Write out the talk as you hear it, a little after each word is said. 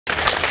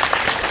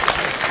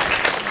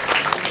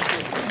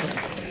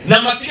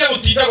na matiga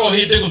gutinda go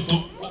hinde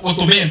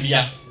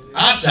gutumemia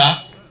aca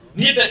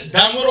ni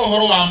ndamuro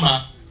horo wa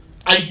ma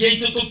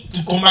aigeitu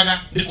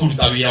tukomaga ni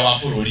kuruta wira wa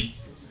bururi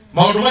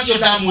maundu macio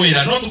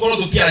ndamwira no tukorwo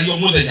tutiarario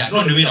muthenya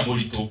no ni wira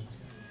muritu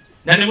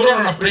na ni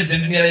murona na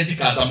president ni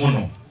aretikaza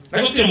muno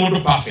na gutire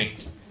mundu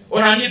perfect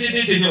ona ni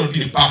Ndindi Nyoro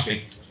ndire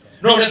perfect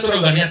no ure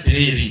turauga ni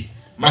atiriri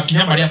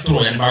makinya maria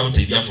turoya ni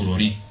maguteithia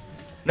bururi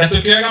na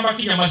tukiaga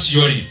makinya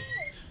macio ri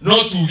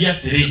no tuge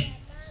atiri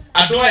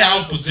andu aya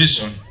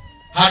opposition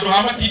handu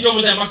ha matindio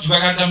muthenya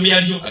makiugaga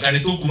ngamiario aga ni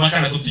tukuma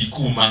kana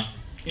tutikuma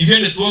ithuĩ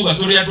nĩ tuauga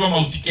tũrĩ andũ a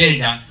Mount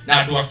Kenya na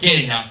andũ a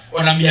Kenya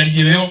ona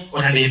mĩario ĩyo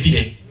ona nĩ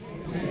thire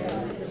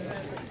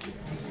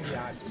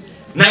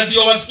na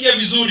ndio wasikie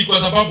vizuri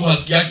kwa sababu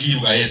hasikiagi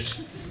lugha yetu.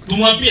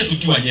 Tumwambie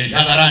tukiwa Nyeri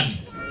hadharani,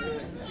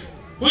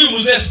 huyu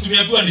mzee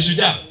situmiambiwa ni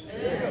shujaa.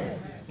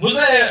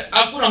 Mzee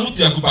hakuna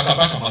mtu ya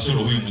kupakapaka masoro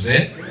huyu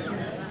mzee.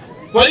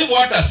 Kwa hivyo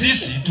hata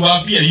sisi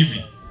tuwaambie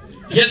hivi.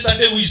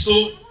 Yesterday we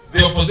saw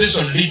the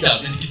opposition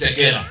leaders in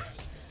Kitegera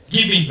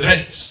giving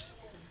threats,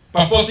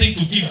 purporting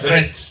to give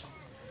threats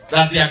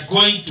that they are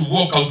going to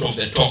walk out of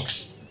the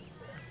talks,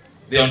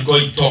 the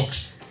ongoing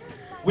talks.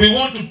 We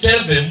want to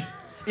tell them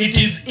it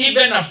is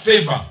even a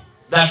favor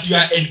that you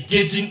are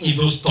engaging in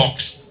those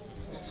talks.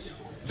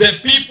 The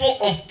people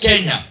of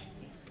Kenya,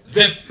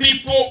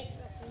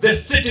 the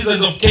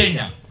citizens of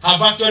Kenya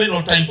have actually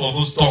no time for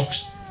those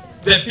talks.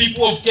 The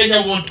people of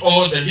Kenya want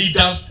all the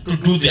leaders to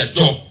do their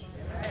job.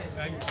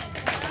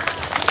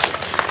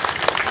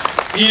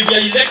 If you are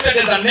elected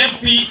as an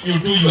MP, you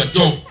do your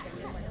job.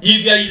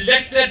 If you are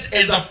elected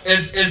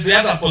as the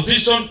other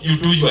position, you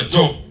do your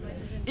job.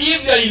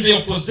 If you are in the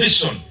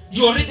opposition,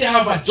 you already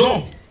have a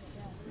job.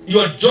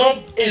 Your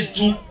job is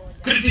to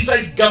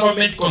criticize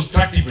government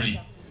constructively.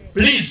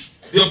 Please,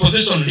 the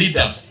opposition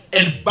leaders,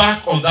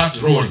 embark on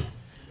that role.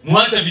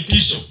 Muanze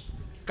vitisho.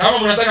 Kama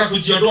mnataka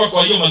kujiondoa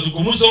kwa hiyo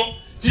mazungumzo,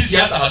 sisi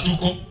hata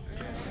hatuko.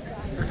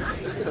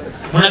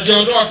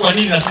 Mnajiondoa kwa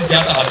nini na sisi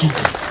hata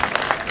hatuko?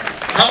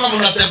 Kama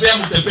mnatembea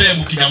mtembee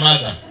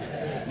mkinyamaza.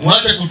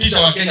 Muanze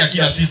kutisha Wakenya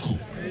kila siku.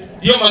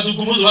 Hiyo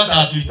mazungumzo hata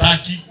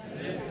hatuitaki.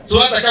 So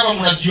hata kama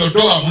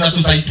mnajiondoa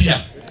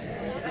mnatusaidia.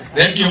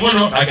 Thank you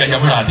muno, na Ngai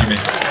amurathime.